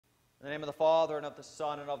In the name of the Father, and of the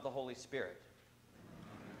Son, and of the Holy Spirit.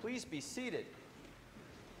 Please be seated.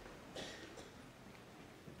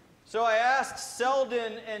 So I asked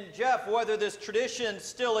Selden and Jeff whether this tradition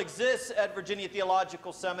still exists at Virginia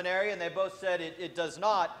Theological Seminary, and they both said it does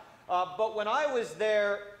not. But when I was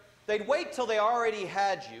there, they'd wait till they already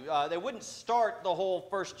had you. They wouldn't start the whole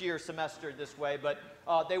first-year semester this way, but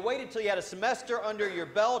they waited till you had a semester under your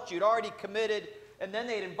belt, you'd already committed, and then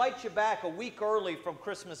they'd invite you back a week early from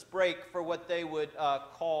Christmas break for what they would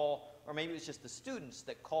call, or maybe it was just the students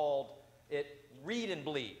that called it Read and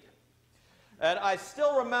Bleed. And I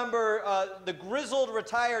still remember the grizzled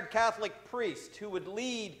retired Catholic priest who would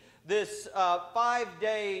lead this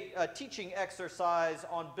 5-day teaching exercise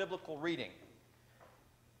on biblical reading.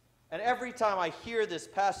 And every time I hear this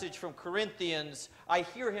passage from Corinthians, I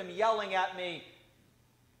hear him yelling at me,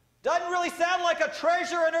 "Doesn't really sound like a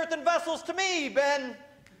treasure in earthen vessels to me, Ben."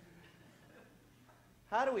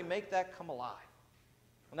 How do we make that come alive?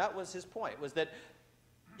 And that was his point, was that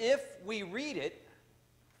if we read it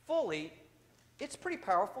fully, it's pretty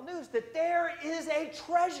powerful news that there is a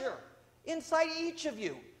treasure inside each of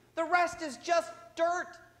you. The rest is just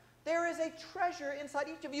dirt. There is a treasure inside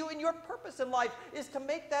each of you, and your purpose in life is to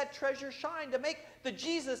make that treasure shine, to make the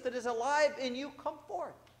Jesus that is alive in you come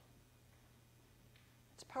forth.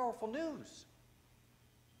 It's powerful news.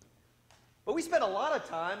 But we spend a lot of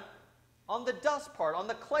time on the dust part, on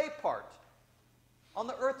the clay part, on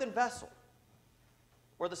the earthen vessel,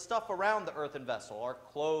 or the stuff around the earthen vessel, our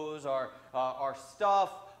clothes, our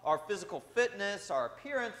stuff, our physical fitness, our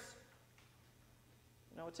appearance.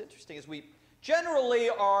 You know, what's interesting is we generally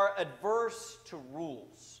are adverse to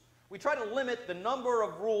rules. We try to limit the number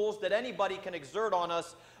of rules that anybody can exert on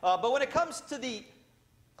us, but when it comes to the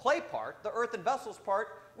clay part, the earthen vessels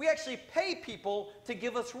part, we actually pay people to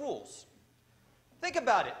give us rules. Think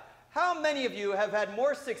about it. How many of you have had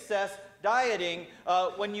more success dieting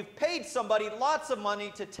when you've paid somebody lots of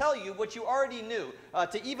money to tell you what you already knew,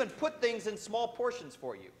 to even put things in small portions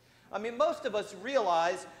for you? I mean, most of us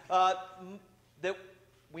realize that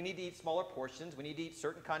we need to eat smaller portions. We need to eat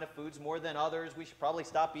certain kind of foods more than others. We should probably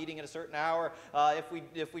stop eating at a certain hour.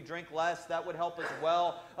 If we drink less, that would help as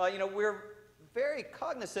well. You know, we're very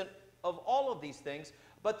cognizant of all of these things,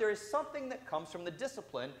 but there is something that comes from the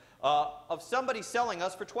discipline of somebody selling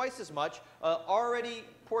us for twice as much, already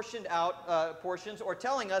portioned out portions, or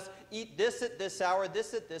telling us, eat this at this hour,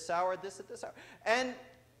 this at this hour, this at this hour. And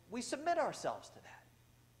we submit ourselves to that,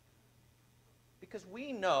 because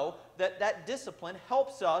we know that that discipline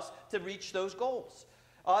helps us to reach those goals.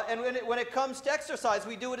 And when it comes to exercise,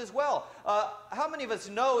 we do it as well. How many of us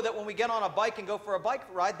know that when we get on a bike and go for a bike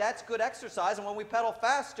ride, that's good exercise, and when we pedal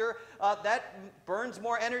faster, that burns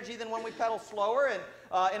more energy than when we pedal slower,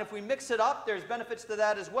 and if we mix it up, there's benefits to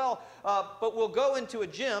that as well. But we'll go into a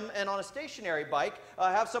gym and on a stationary bike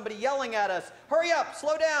have somebody yelling at us, "Hurry up,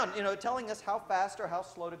 slow down," you know, telling us how fast or how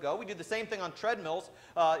slow to go. We do the same thing on treadmills,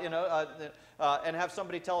 and have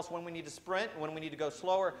somebody tell us when we need to sprint, when we need to go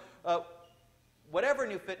slower. Whatever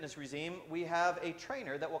new fitness regime, we have a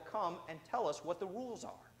trainer that will come and tell us what the rules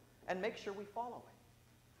are and make sure we follow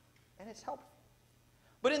it. And it's helpful.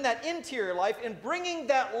 But in that interior life, in bringing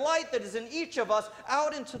that light that is in each of us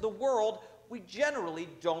out into the world, we generally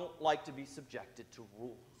don't like to be subjected to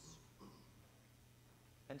rules.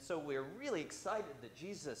 And so we're really excited that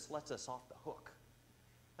Jesus lets us off the hook.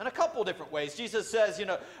 In a couple different ways. Jesus says,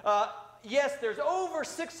 yes, there's over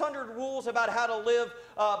 600 rules about how to live,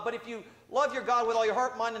 but if you love your God with all your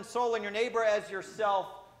heart, mind, and soul, and your neighbor as yourself,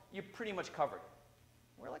 you're pretty much covered.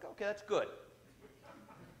 We're like, okay, that's good.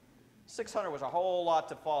 600 was a whole lot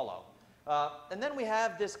to follow. And then we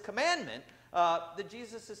have this commandment that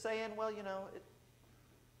Jesus is saying, well,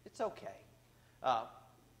 it's okay.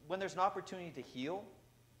 When there's an opportunity to heal,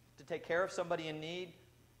 to take care of somebody in need,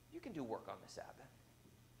 you can do work on the Sabbath.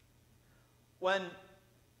 When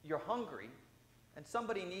you're hungry and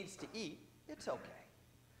somebody needs to eat, it's okay.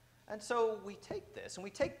 And so we take this, and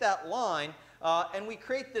we take that line, and we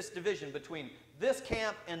create this division between this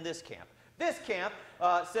camp and this camp. This camp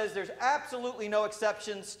says there's absolutely no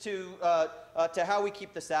exceptions to how we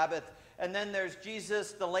keep the Sabbath. And then there's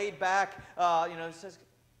Jesus, the laid back, says,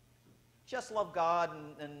 just love God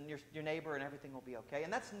and your neighbor and everything will be okay.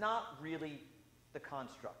 And that's not really the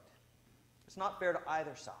construct. It's not fair to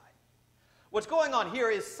either side. What's going on here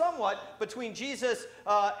is somewhat between Jesus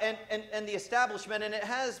and the establishment, and it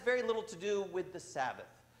has very little to do with the Sabbath.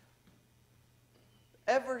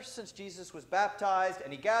 Ever since Jesus was baptized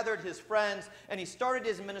and he gathered his friends and he started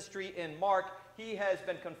his ministry in Mark, he has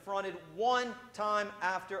been confronted one time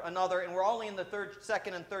after another, and we're only in the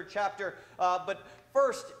second and third chapter, but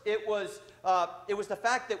First, it was the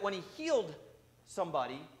fact that when he healed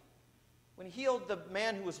somebody, when he healed the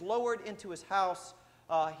man who was lowered into his house,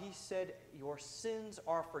 he said, "Your sins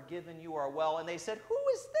are forgiven, you are well." And they said, "Who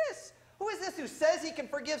is this? Who is this who says he can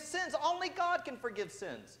forgive sins? Only God can forgive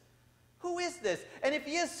sins. Who is this? And if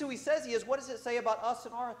he is who he says he is, what does it say about us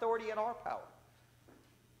and our authority and our power?"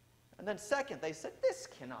 And then second, they said, "This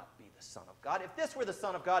cannot be the Son of God. If this were the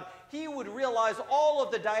Son of God, he would realize all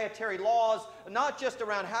of the dietary laws, not just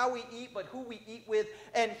around how we eat, but who we eat with,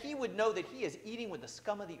 and he would know that he is eating with the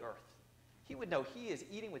scum of the earth. He would know he is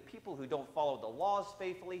eating with people who don't follow the laws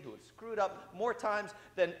faithfully, who have screwed up more times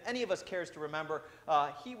than any of us cares to remember.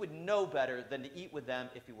 He would know better than to eat with them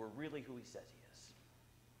if he were really who he says he is."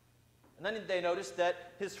 And then they noticed that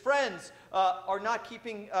his friends are not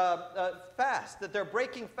keeping fast, that they're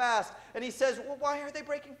breaking fast. And he says, "Well, why are they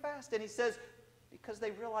breaking fast?" And he says, "Because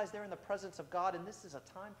they realize they're in the presence of God, and this is a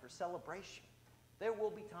time for celebration. There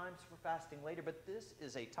will be times for fasting later, but this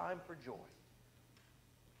is a time for joy."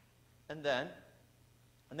 And then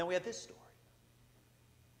we have this story.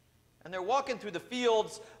 And they're walking through the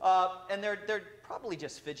fields, and they're probably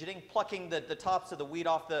just fidgeting, plucking the tops of the wheat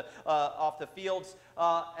off the fields.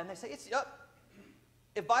 And they say,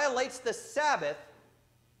 it violates the Sabbath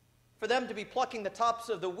for them to be plucking the tops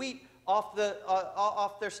of the wheat off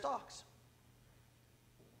their stalks.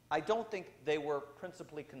 I don't think they were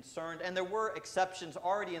principally concerned, and there were exceptions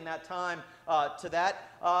already in that time to that.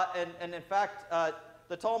 And in fact,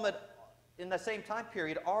 the Talmud in the same time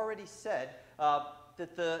period already said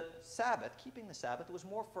that the Sabbath, keeping the Sabbath, was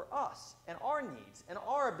more for us and our needs and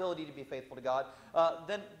our ability to be faithful to God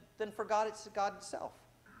than for God itself.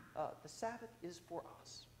 The Sabbath is for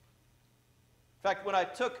us. In fact, when I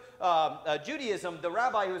took Judaism, the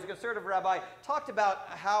rabbi, who was a conservative rabbi, talked about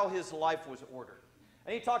how his life was ordered.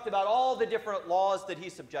 And he talked about all the different laws that he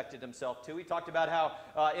subjected himself to. He talked about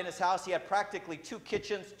how in his house he had practically 2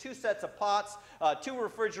 kitchens, 2 sets of pots, 2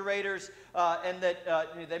 refrigerators, and that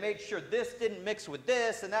they made sure this didn't mix with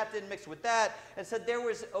this and that didn't mix with that, and said there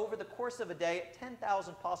was, over the course of a day,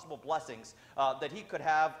 10,000 possible blessings that he could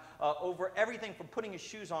have over everything from putting his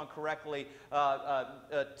shoes on correctly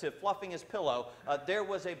to fluffing his pillow. There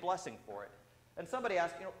was a blessing for it. And somebody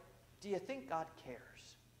asked, "Do you think God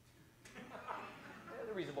cares?"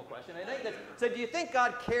 A reasonable question. I think that said, "Do you think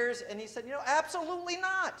God cares?" And he said, "Absolutely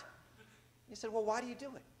not." He said, "Well, why do you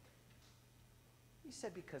do it?" He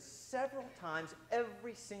said, "Because several times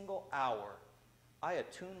every single hour I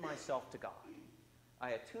attune myself to God. I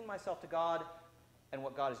attune myself to God and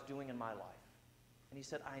what God is doing in my life." And he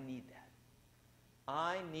said, "I need that.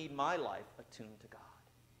 I need my life attuned to God."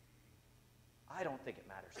 I don't think it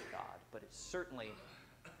matters to God, but it certainly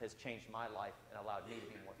has changed my life and allowed me to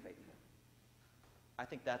be more faithful. I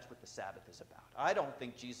think that's what the Sabbath is about. I don't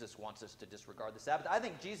think Jesus wants us to disregard the Sabbath. I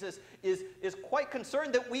think Jesus is quite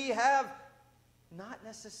concerned that we have not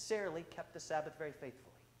necessarily kept the Sabbath very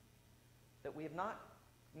faithfully. That we have not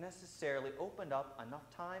necessarily opened up enough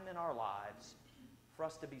time in our lives for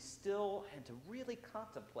us to be still and to really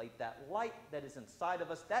contemplate that light that is inside of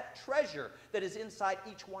us, that treasure that is inside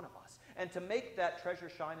each one of us, and to make that treasure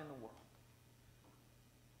shine in the world.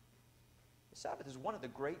 The Sabbath is one of the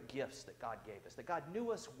great gifts that God gave us, that God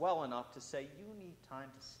knew us well enough to say, you need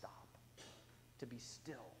time to stop, to be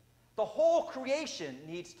still. The whole creation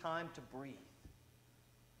needs time to breathe.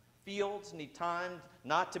 Fields need time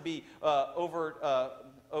not to be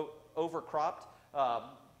overcropped.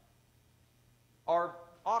 Our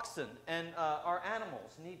oxen and our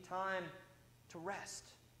animals need time to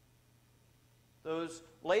rest. Those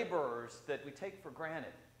laborers that we take for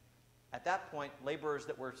granted, at that point, laborers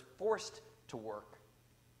that were forced to work,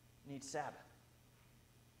 need Sabbath.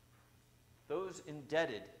 Those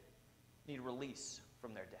indebted need release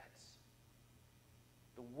from their debts.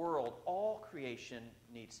 The world, all creation,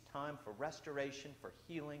 needs time for restoration, for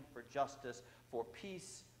healing, for justice, for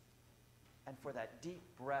peace, and for that deep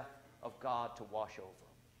breath of God to wash over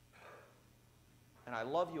them. And I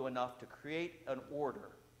love you enough to create an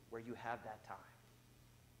order where you have that time.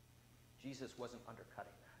 Jesus wasn't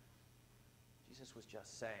undercutting that. Jesus was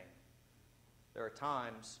just saying, there are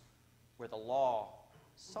times where the law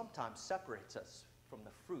sometimes separates us from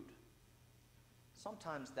the fruit.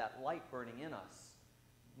 Sometimes that light burning in us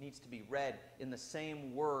needs to be read in the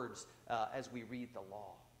same words as we read the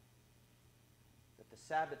law. That the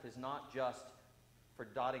Sabbath is not just for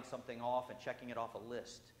dotting something off and checking it off a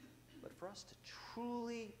list, but for us to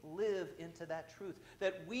truly live into that truth,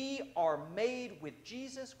 that we are made with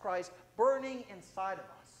Jesus Christ burning inside of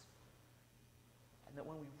us. And that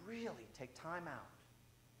when we really take time out,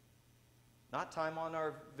 Not time on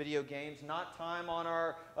our video games, not time on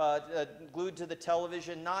our glued to the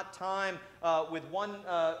television, not time with one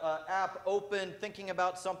app open, thinking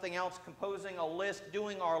about something else, composing a list,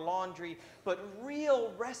 doing our laundry, but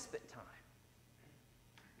real respite time.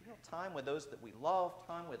 Real time with those that we love,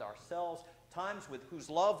 time with ourselves, times with whose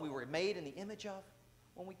love we were made in the image of.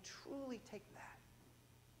 When we truly take that,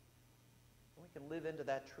 we can live into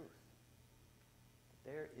that truth.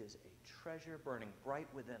 There is a treasure burning bright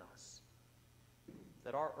within us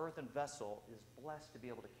that our earthen vessel is blessed to be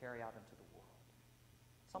able to carry out into the world.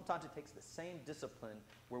 Sometimes it takes the same discipline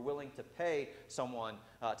we're willing to pay someone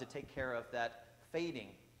to take care of that fading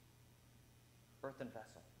earthen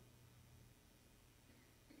vessel.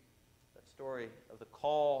 That story of the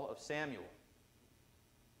call of Samuel.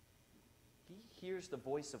 He hears the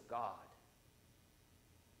voice of God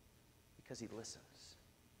because he listens.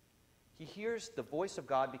 He hears the voice of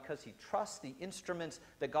God because he trusts the instruments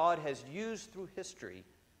that God has used through history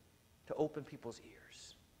to open people's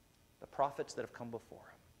ears, the prophets that have come before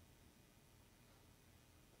him.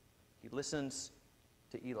 He listens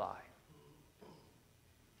to Eli.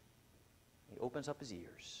 He opens up his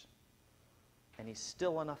ears, and he's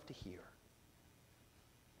still enough to hear.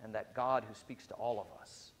 And that God who speaks to all of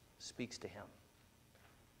us speaks to him,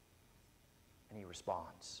 and he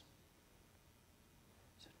responds.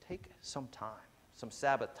 Take some time, some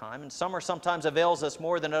Sabbath time, and summer sometimes avails us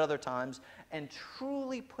more than at other times, and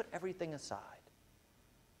truly put everything aside.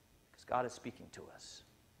 Because God is speaking to us,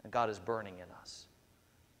 and God is burning in us,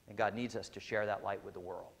 and God needs us to share that light with the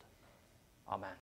world. Amen.